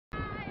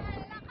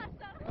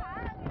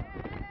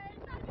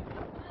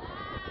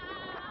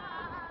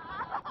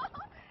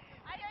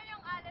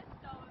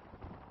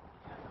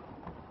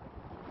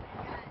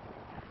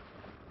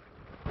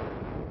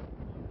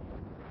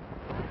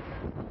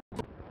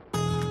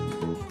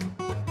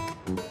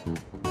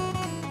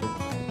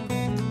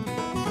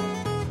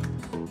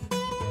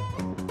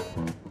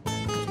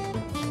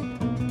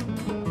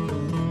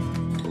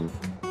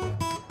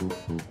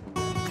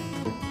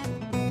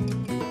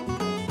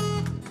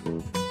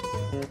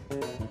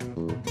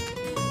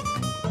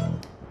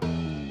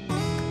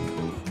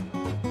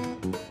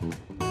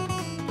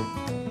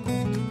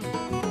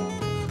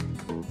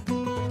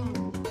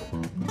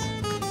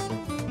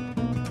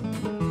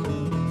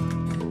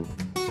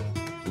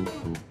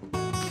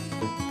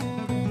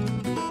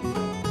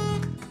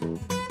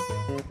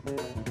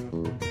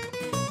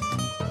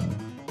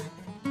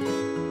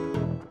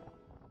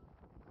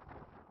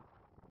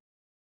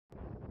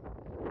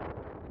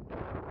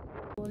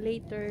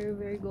Later,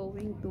 we're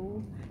going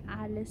to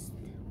Ales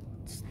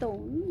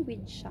Stone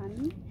with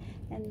Sean.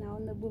 And now,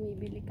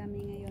 bumibili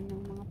kami ngayon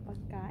ng mga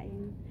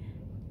pagkain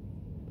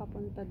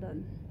papunta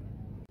doon.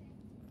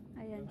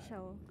 Ayan siya,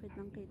 oh.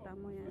 Kitang-kita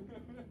mo yan.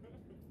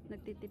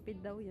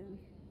 Nagtitipid daw yan.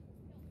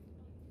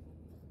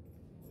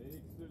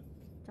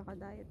 Tsaka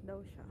diet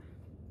daw siya.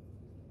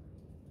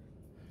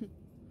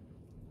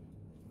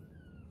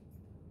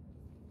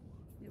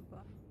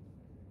 Diba?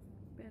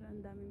 Pero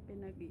ang daming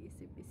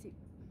pinag-iisip-isip.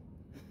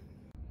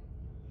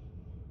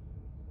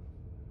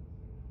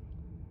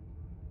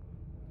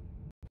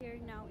 Here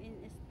now in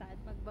Ystad,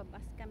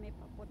 magbabas kami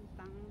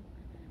papuntang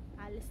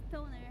Ales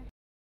Stenar.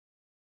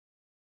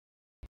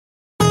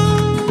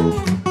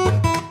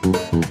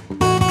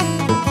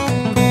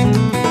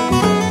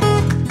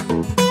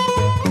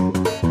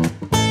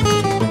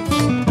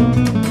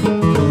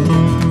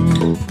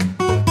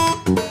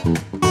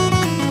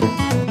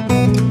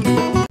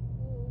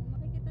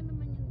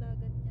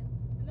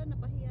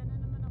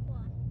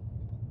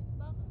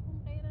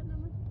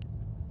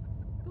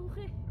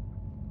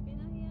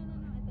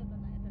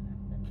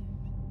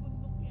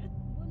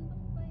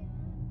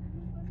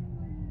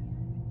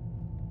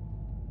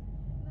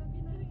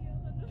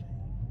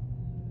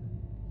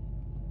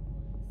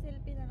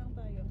 Selfie na lang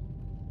tayo.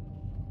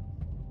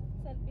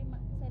 Selfie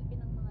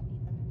ng mga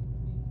tita.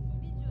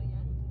 Video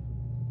yan.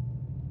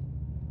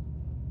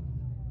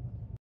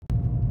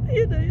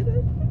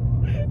 Ayun.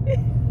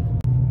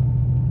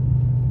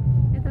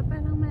 Ito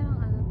parang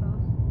merong ano to.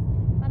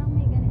 Parang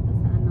may ganito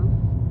sa ano.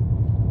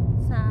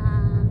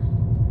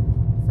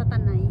 Sa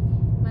Tanay.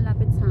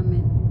 Malapit sa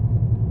amin.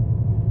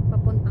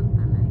 Papuntang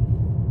Tanay.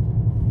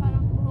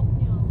 Parang buhok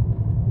niyo.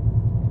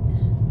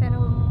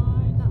 Pero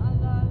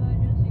naalala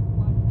niyo si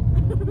Kwan.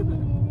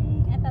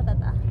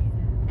 Eto.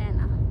 Ayan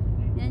ah.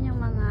 Yan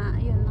yung mga,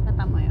 yun,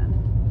 nakita mo yun.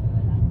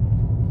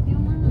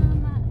 Yung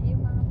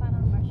mga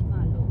parang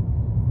marshmallow.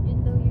 Yun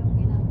daw yung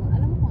ginagawa.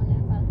 Alam mo kung ano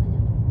yan? Para sa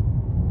niya?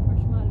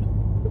 Marshmallow.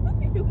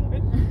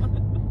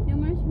 Yung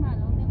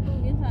marshmallow.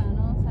 Yung sa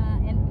ano, sa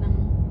end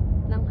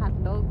ng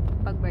hotdog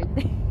pag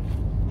birthday.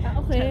 Ah,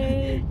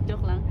 okay.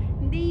 Joke lang.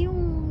 Hindi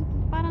yung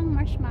parang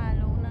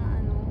marshmallow na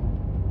ano.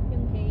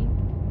 Yung hay.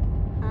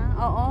 Ha?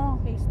 Oo.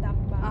 Hay stock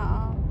ba?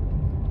 Oo.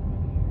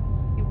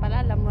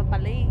 Pala, alam mo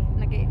pala eh.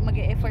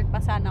 Mag-e-effort pa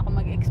sana ako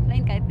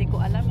mag-explain kahit di ko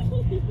alam.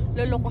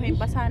 Lulukuhin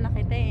pa sana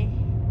kita eh.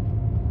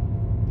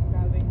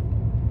 Grabe.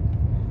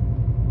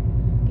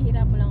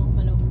 Bihira mo lang ako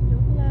maloko.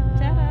 Joke lang.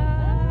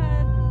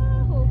 Charat!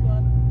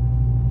 Hugot.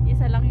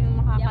 Isa lang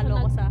yung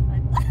makakaloko sa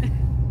akin.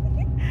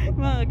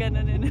 Mga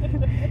ganun yun.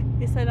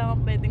 Isa lang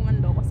ang pwedeng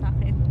manloko sa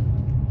akin.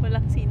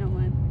 Walang sino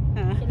man.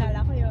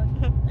 Kilala ko yun.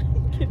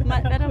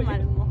 Pero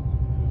mahal mo.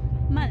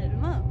 Mahal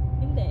mo.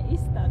 Hindi,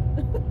 Ystad.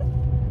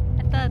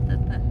 Ito.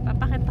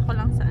 Papakita ko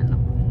lang sa ano.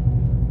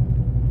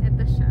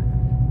 Ito siya.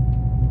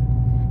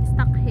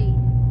 Stock hay.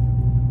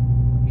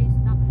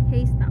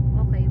 Haystack.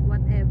 Okay,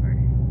 whatever.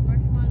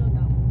 Marshmallow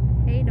daw.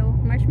 Hay daw.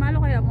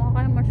 Marshmallow kaya. Mukha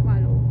ka ng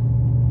marshmallow.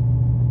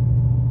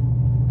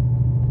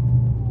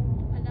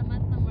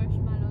 Alamat na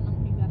marshmallow ng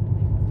bigat.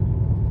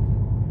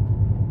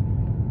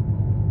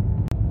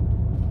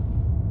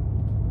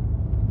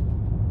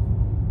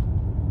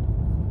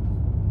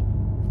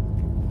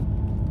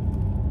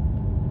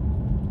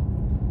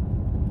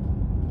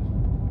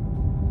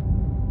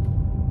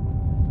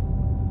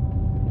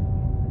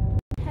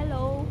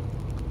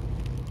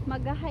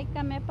 Mag-hike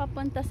kami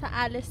papunta sa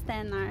Ales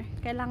Stenar.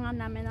 Kailangan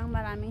namin ng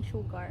maraming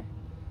sugar.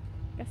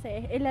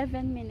 Kasi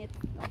 11 minutes.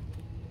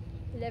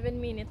 11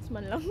 minutes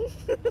man lang.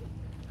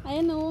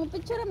 Ayun o,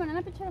 picture mo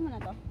na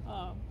to.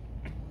 Oo.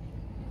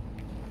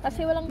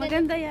 Kasi walang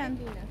maganda ganyan yan.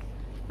 sa Pilipinas.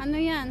 Ano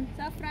yan?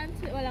 Sa France,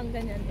 walang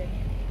ganyan din.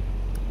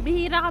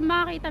 Bihira ka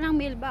makakita ng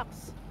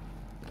mailbox.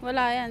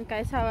 Wala yan,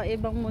 kahit sa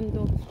ibang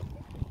mundo.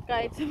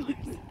 Kahit sa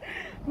Mars.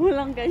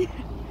 Walang ganyan.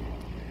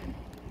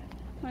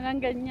 Walang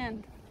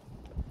ganyan.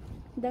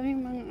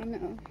 Daming mga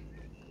ano oh.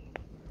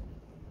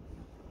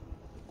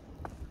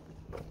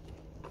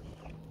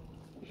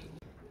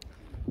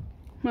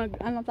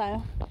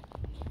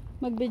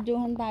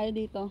 Mag-videohan tayo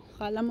dito.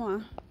 Kala mo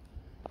ah.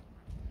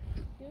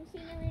 Yung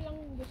scenery lang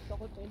gusto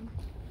ko dun.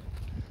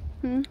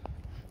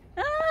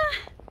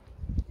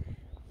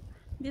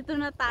 Dito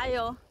na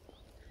tayo.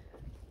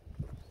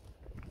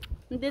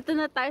 Dito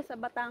na tayo sa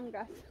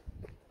Batangas.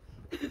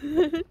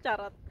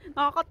 Charot.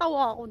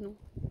 Nakakatawa ako no.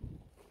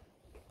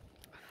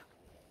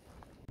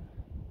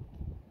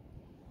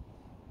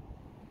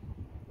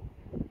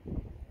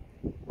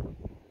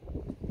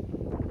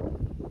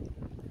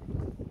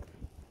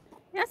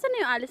 Nasaan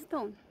na yung Ales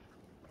Stone?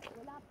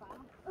 Wala pa.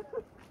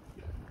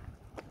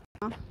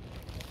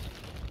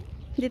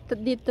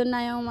 Dito na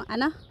yung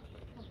ano?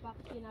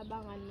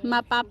 Mapakinabangan.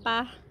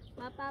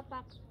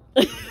 Mapapakinabangan.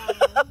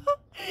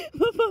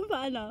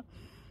 Ano?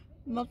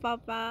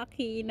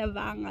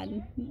 Mapapakinabangan.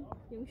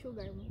 Yung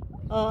sugar mo.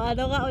 Oh,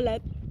 ano ka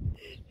ulit?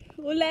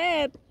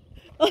 Ulit!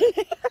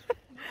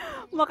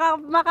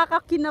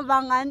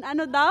 Makakakinabangan.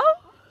 Ano daw?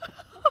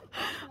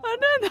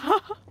 Ano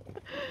daw?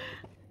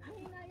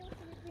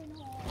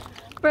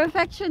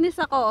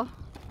 Perfectionist ako.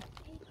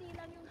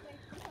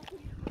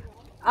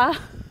 Ah.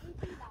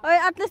 Oy,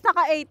 at least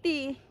naka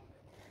 80.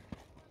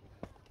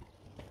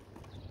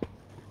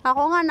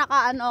 Ako nga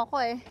naka ano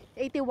ako eh,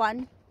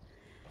 81.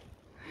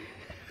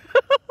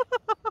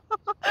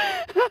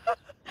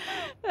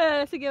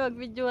 Sige,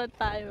 mag-videoan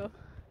tayo.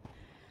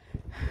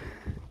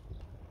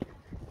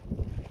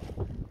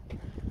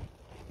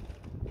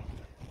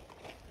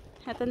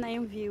 Ito na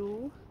yung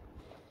view.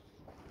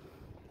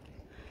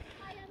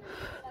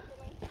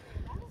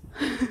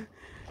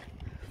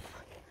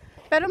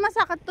 Pero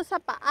masakit to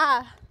sa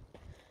paa.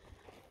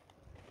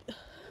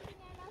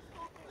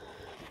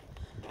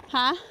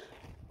 Ha?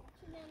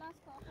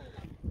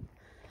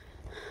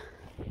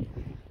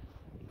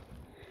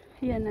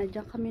 Yan na,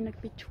 dyan kami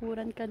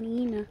nagpicturan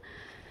kanina.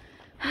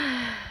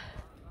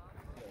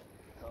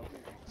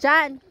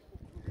 Jan,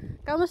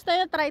 kamusta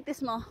yung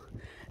arthritis mo?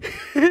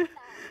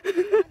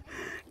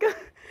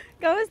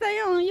 Kamusta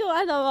yung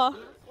ano mo?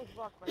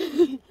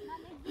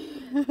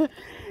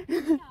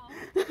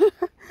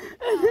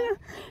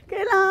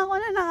 Kailangan ko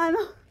na ng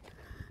ano?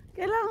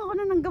 Kailangan ko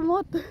na ng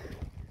gamot.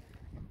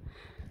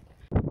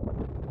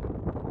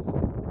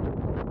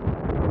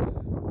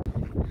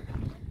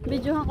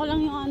 Videohan ko lang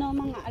yung ano,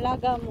 mga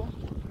alaga mo.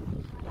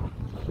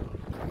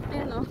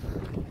 Ayan o.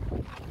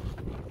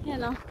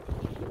 Ayan o.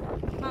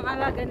 Mga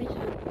alaga ni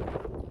siya.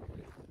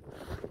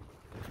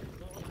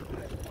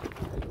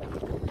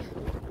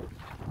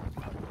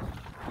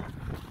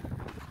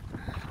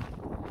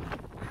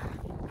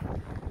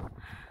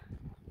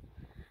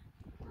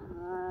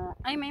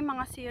 Ay, may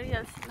mga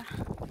cereals na.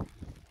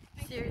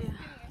 Cereal.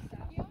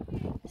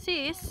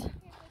 Sis?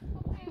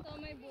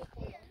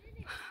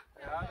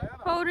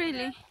 Oh,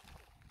 really?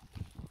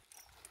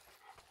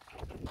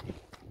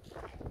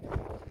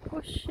 Oh,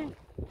 shit.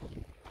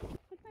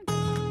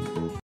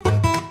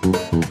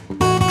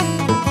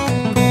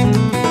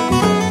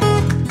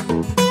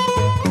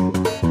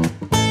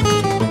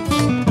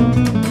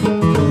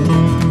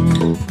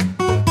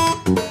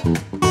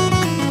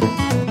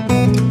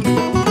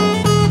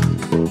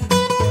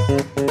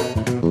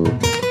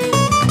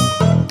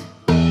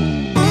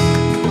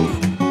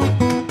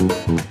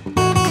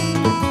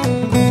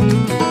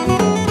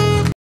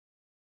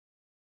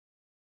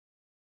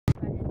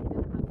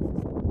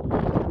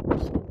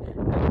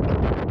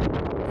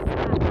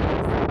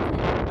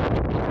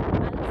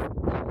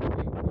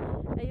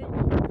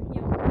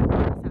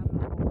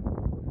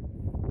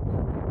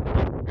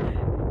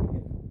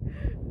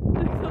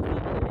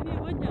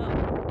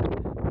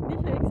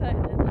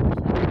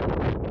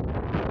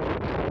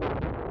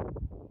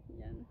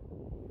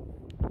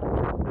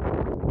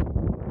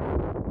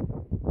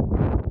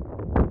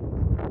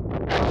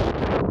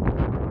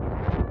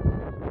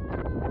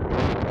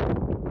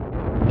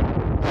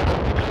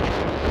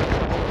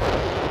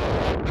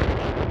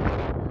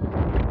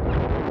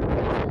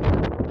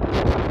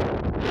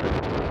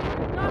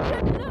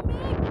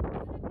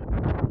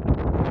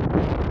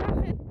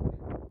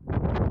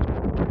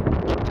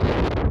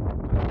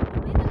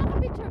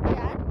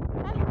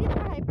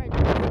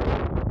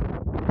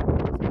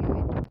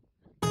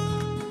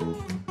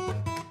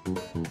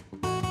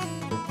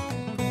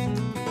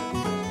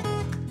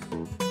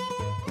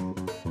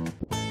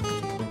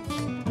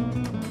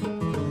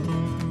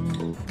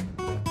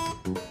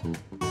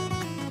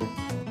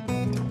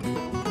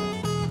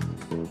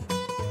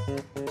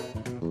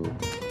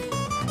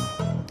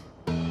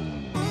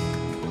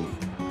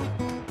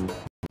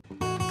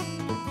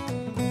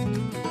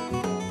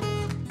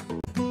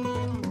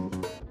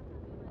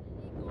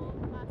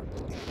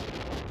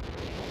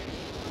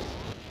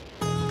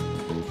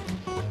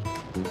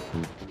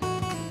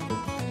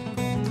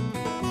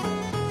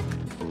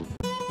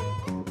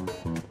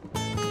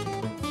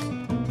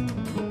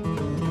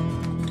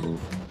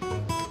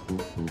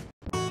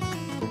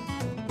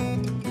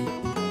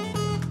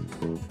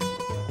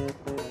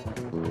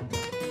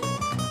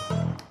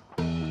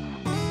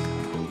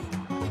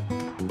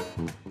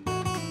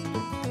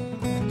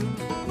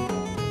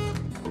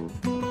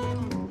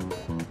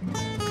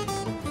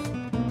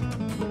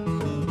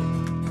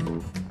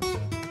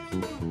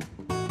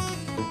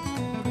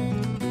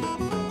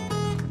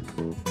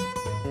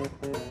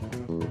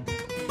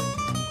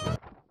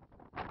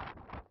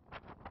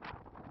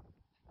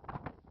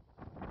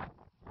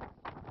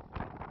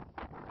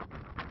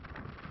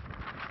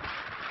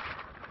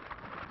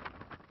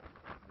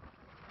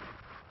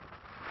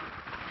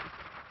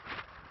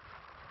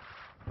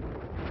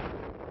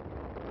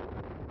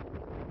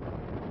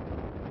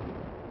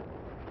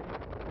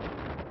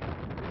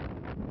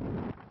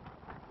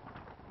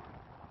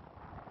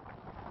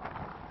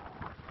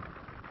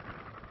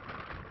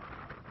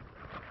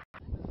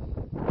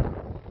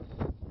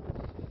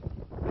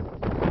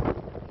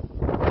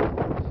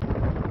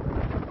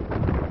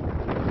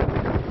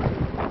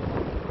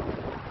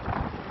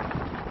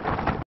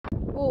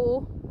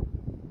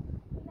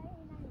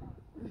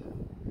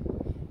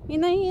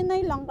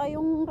 Hinay-hinay lang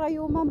kayong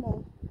rayuma mo.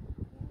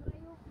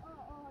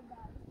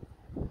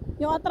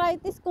 Yung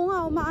arthritis ko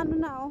nga, umaano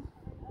na oh.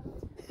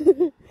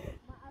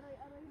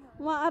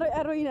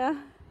 Maaroy-aroy na.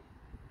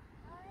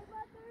 Ay,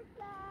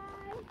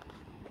 butterfly!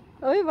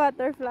 Uy,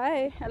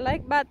 butterfly. I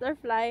like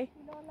butterfly.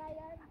 Lola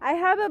yan. I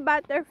have a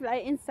butterfly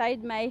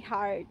inside my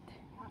heart.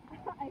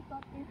 I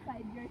thought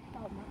inside your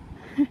stomach.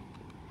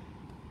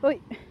 Uy,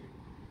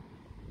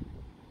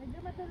 Medyo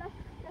madulas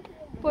kasi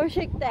yung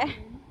porsikte.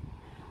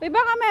 Uy,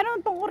 baka meron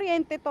tong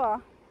kuryente to ah.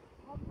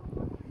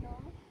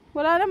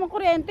 Wala namang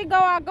kuryente,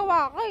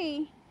 gawa-gawa ka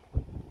eh.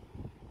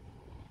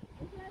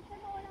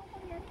 walang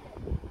kuryente.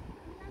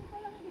 Tingnan ko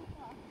lang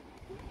dito.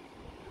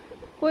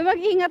 Uy,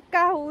 mag-ingat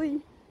ka, huy.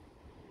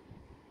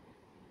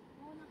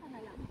 Mauna ka na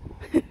lang.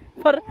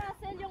 Para,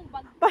 Hassle yung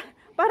bag.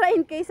 para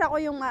in case ako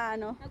yung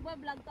ano.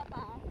 Nagbablog ka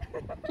pa.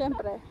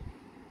 Siyempre.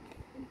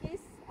 In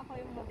case ako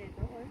yung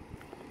modelo.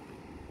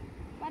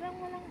 Parang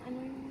walang ano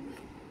yung...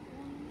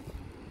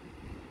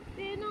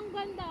 Tinong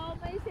ganda oh,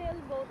 may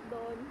sailboat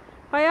doon.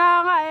 Kaya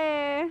nga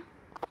eh.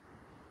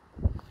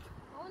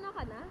 Mauna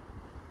ka na?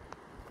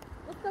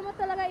 Gusto mo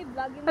talaga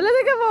i-vlog yung... Hala,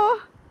 tignan mo.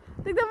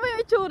 Tignan mo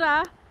yung itsura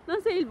ng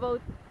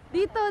sailboat.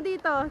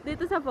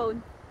 Dito sa phone.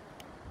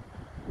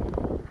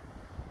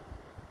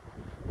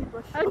 Iba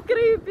siya. Ang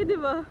creepy, di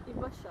ba?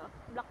 Iba siya.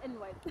 Black and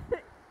white.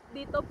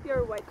 Dito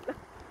pure white lang.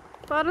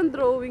 Parang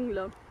drawing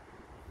lang.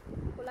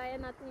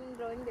 Kulayan natin yung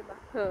drawing, di ba?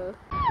 Huh.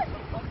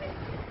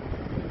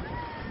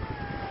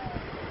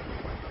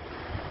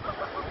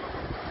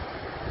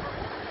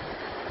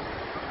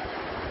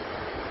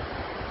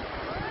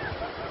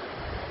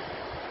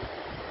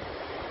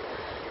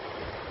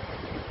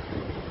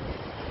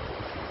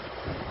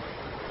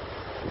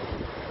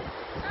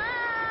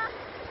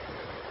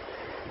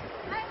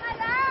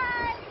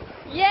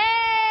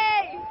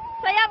 Yay!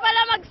 Saya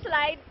pala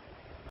mag-slide.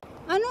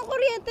 Anong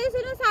kuryente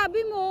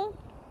sinasabi mo?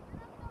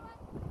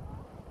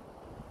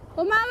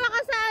 Umawa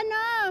ka sa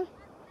ano?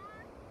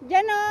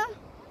 Diyan o.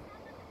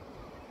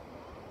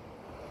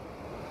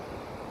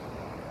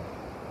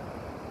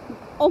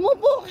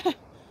 Umupo ka.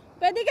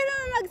 Pwede ka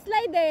naman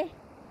mag-slide eh.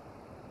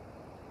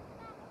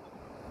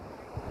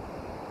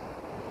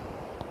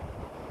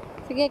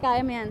 Sige,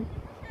 kaya mo yan.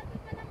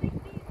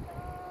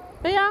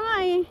 Kaya nga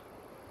eh.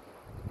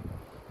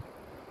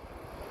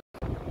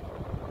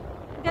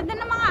 Ganda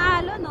ng mga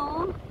alon, no?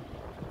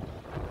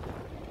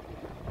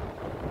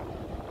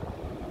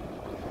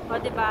 O,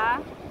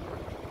 diba?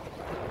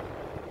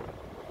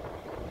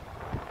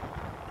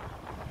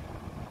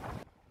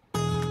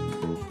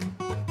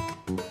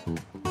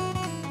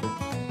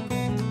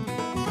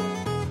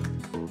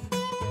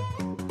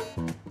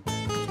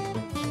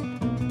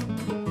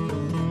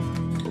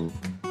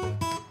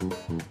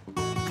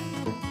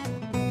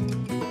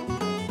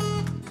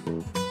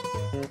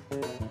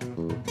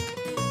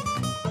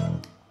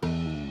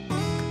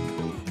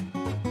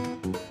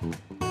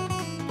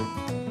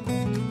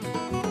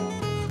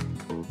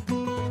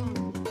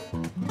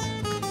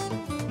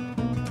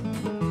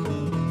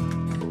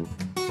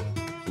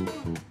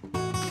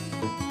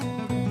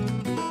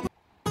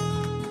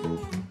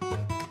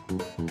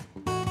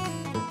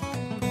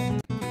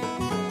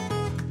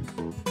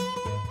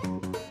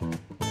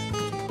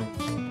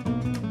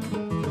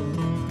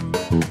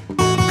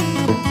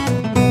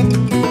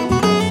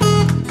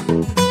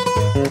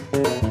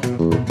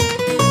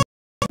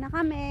 Na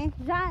kami.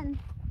 Jan.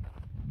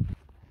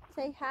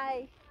 Say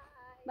hi.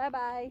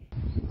 Bye-bye.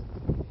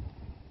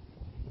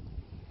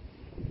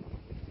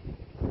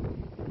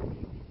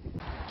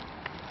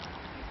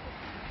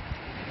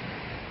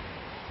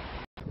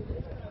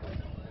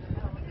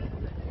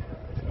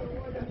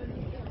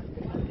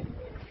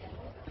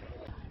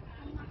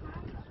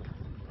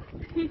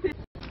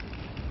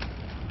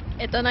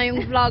 Ito na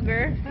yung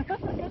vlogger.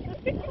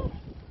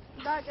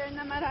 Vlogger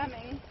na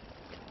marami.